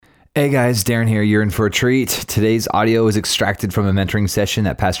Hey guys, Darren here. You're in for a treat. Today's audio is extracted from a mentoring session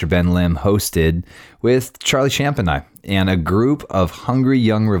that Pastor Ben Lim hosted with Charlie Shamp and I, and a group of hungry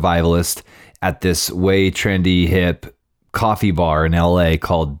young revivalists at this way trendy, hip coffee bar in LA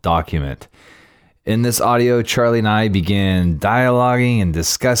called Document. In this audio, Charlie and I begin dialoguing and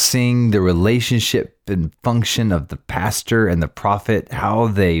discussing the relationship and function of the pastor and the prophet, how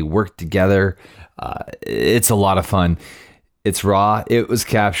they work together. It's a lot of fun. It's raw. It was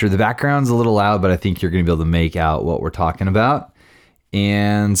captured. The background's a little loud, but I think you're going to be able to make out what we're talking about.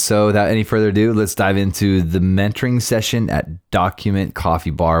 And so without any further ado, let's dive into the mentoring session at Document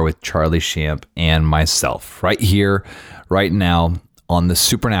Coffee Bar with Charlie Shamp and myself right here, right now on the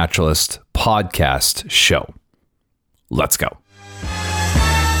Supernaturalist podcast show. Let's go.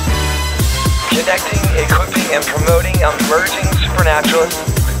 Connecting, equipping, and promoting emerging supernaturalists.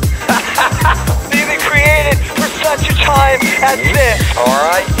 They've been created for such a time as this. All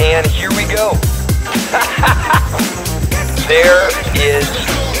right, and here we go. There is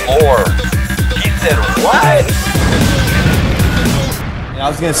more. He said, what? I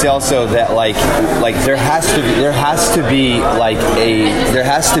was gonna say also that like there has to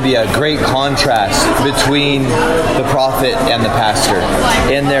be a great contrast between the prophet and the pastor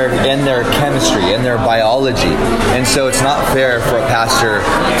in their chemistry, in their biology, and so it's not fair for a pastor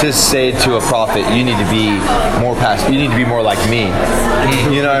to say to a prophet, you need to be more like me.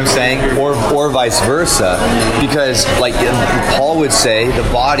 You know what I'm saying? Or vice versa, because like Paul would say, the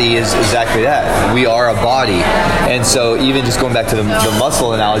body is exactly that. We are a body, and so even just going back to the muscle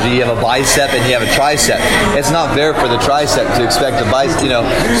analogy, you have a bicep and you have a tricep. It's not fair for the tricep to expect a bicep,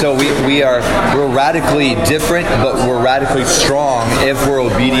 so we're radically different, but we're radically strong if we're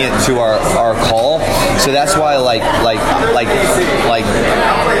obedient to our call. So that's why like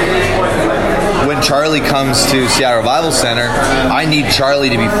when Charlie comes to Seattle Revival Center, I need Charlie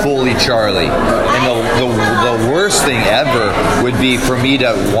to be fully Charlie. And the worst thing ever would be for me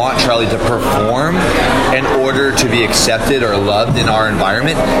to want Charlie to perform in order to be accepted or loved in our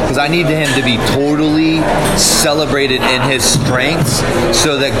environment, because I need him to be totally celebrated in his strengths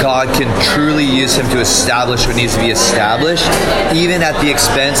so that God can truly use him to establish what needs to be established, even at the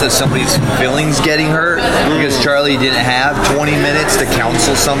expense of somebody's feelings getting hurt, because Charlie didn't have 20 minutes to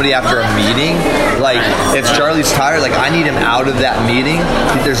counsel somebody after a meeting. Like, if Charlie's tired, like, I need him out of that meeting.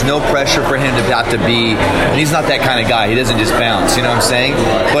 There's no pressure for him to have to be, and he's not that kind of guy. He doesn't just bounce, you know what I'm saying?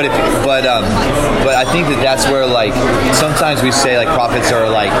 But I think that's where, like, sometimes we say, like, prophets are,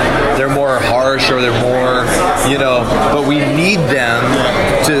 like, they're more harsh or they're more, but we need them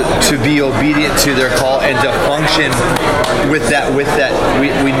to be obedient to their call and to function with that.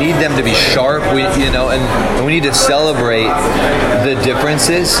 We need them to be sharp, and we need to celebrate the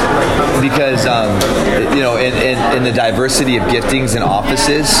differences, because in the diversity of giftings and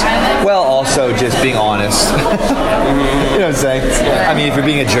offices, well, also just being honest. You know what I'm saying? I mean, if you're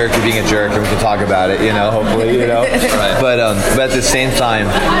being a jerk, you're being a jerk, and we can talk about it, hopefully, Right. But at the same time,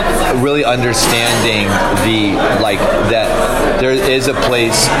 really understanding that there is a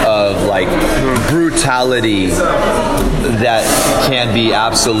place of like brutality that can be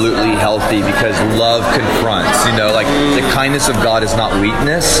absolutely healthy, because love confronts, like the kindness of God is not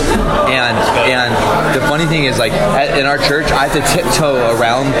weakness. And the funny thing is, like, in our church, I have to tiptoe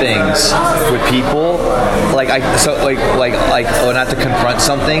around things with people. Like when I have to confront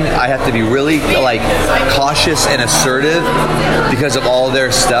something, I have to be really like cautious and assertive because of all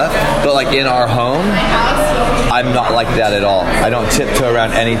their stuff. But like in our home, I'm not like that at all. I don't tiptoe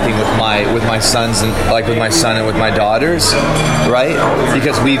around anything with my sons, and like with my son and with my daughters, right?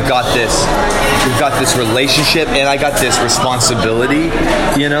 Because we've got this relationship, and I got this responsibility,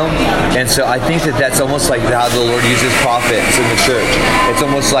 And so I think that's almost like how the Lord uses prophets in the church. It's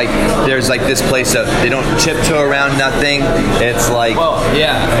almost like there's like this place of they don't tiptoe around nothing. It's like, well,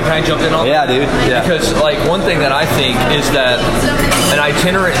 yeah. Can I jump in on that? Yeah, dude. Yeah. Because like one thing that I think is that an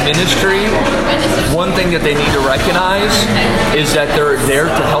itinerant ministry, one thing that they need to recognize is that they're there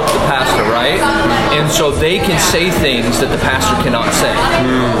to help the pastor, right? And so they can say things that the pastor cannot say.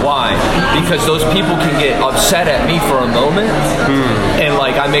 Why? Because those people can get upset at me for a moment, and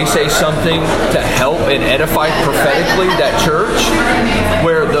like I may say something to help and edify prophetically that church,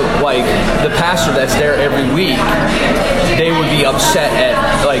 where the pastor that's there every week, they would be upset at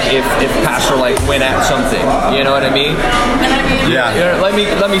like if pastor like went at something, you know what I mean? Yeah. Let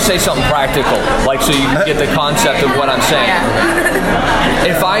me say something practical, like so you can get the concept of what I'm saying.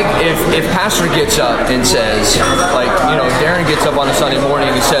 If pastor gets up and says, like, Darren gets up on a Sunday morning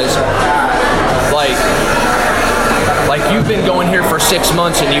and he says, like like you've been going here for 6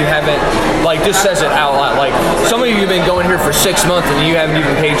 months and you haven't, like, just says it out loud. Like, some of you have been going here for 6 months and you haven't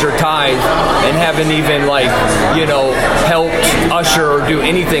even paid your tithe and haven't even, like, you know, helped usher or do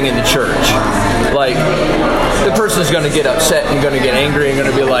anything in the church. Like, the person's going to get upset and going to get angry and going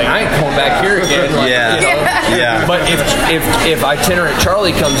to be like, I ain't coming back here again. Like, Yeah. you know? Yeah. But if itinerant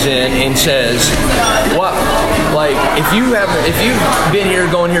Charlie comes in and says, what, like, if you've been here,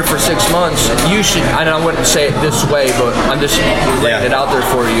 going here for 6 months, you should, and I wouldn't say it this way, but I'm just laying it out there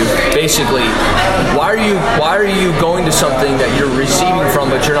for you. Basically, why are you going to something that you're receiving from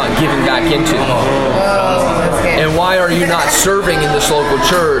but you're not giving back into? And why are you not serving in this local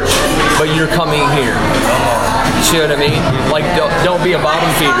church but you're coming here? See what I mean? Like, don't be a bottom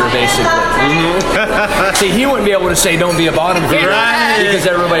feeder, basically. See, he wouldn't be able to say don't be a bottom feeder because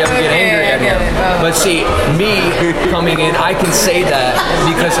everybody would get angry at him. But see, me coming in, I can say that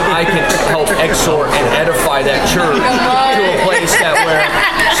because I can help exhort and edify that church to a place that where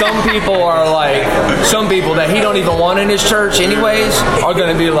some people that he don't even want in his church anyways are going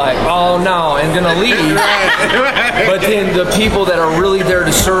to be like, oh no, and going to leave. But then the people that are really there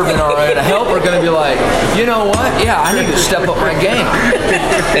to serve and are to help are going to be like, you know what? Yeah, I need to step up my game.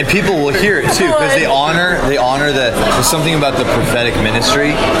 And people will hear it too because they honor there's something about the prophetic ministry.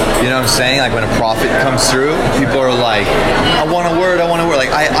 You know what I'm saying? Like when a prophet comes through, people are like, I want a word. Like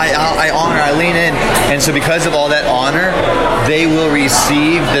I honor, I lean in. And so because of all that honor, they will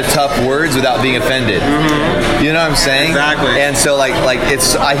receive the tough words without being offended. Mm-hmm. You know what I'm saying? Exactly. And so like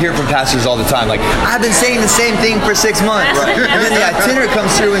I hear from pastors all the time, like, I've been saying the same thing for 6 months. Right. And then the itinerant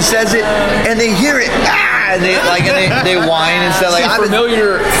comes through and says it, and they hear it. And they whine and stuff. Like,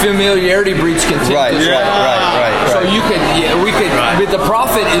 familiarity breeds contempt. Right. So but the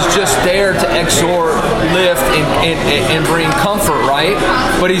prophet is just there to exhort, lift, and bring comfort, right?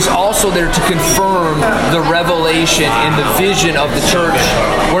 But he's also there to confirm the revelation and the vision of the church.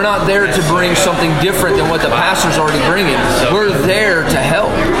 We're not there to bring something different than what the pastor's already bringing. We're there to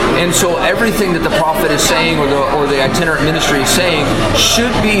help. And so everything that the prophet is saying or the itinerant ministry is saying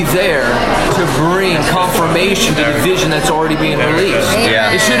should be there to bring confirmation to the vision that's already being released.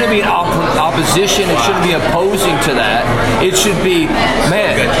 Yeah. It shouldn't be opposition. It shouldn't be opposing to that. It should be,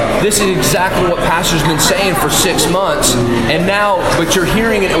 man, this is exactly what pastor's been saying for 6 months, and now, but you're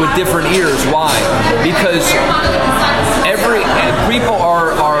hearing it with different ears. Why? Because people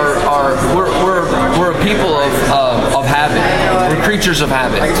we're a people of habit. We're creatures of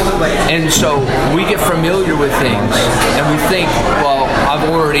habit, and so we get familiar with things, and we think, well, I've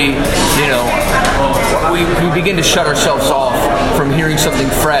already, we begin to shut ourselves off from hearing something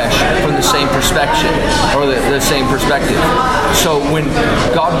fresh from the same perspective or the same perspective. So when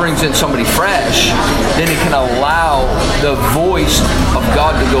God brings in somebody fresh, then it can allow the voice of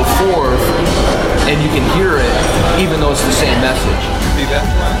God to go forth, and you can hear it even though it's the same message. See that?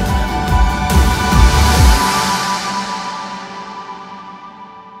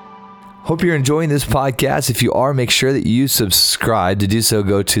 Hope you're enjoying this podcast. If you are, make sure that you subscribe. To do so,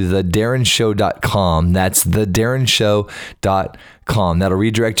 go to thedarrenshow.com. That's thedarrenshow.com. That'll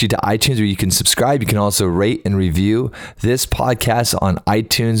redirect you to iTunes where you can subscribe. You can also rate and review this podcast on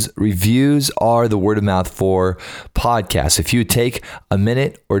iTunes. Reviews are the word of mouth for podcasts. If you take a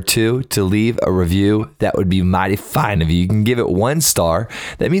minute or two to leave a review, that would be mighty fine of you. You can give it 1 star.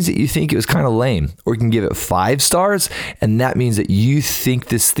 That means that you think it was kind of lame. Or you can give it 5 stars, and that means that you think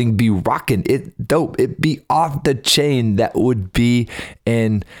this thing be rocking. It dope. It be off the chain. That would be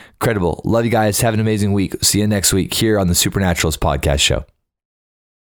incredible. Love you guys. Have an amazing week. See you next week here on the Supernaturalist Podcast Show.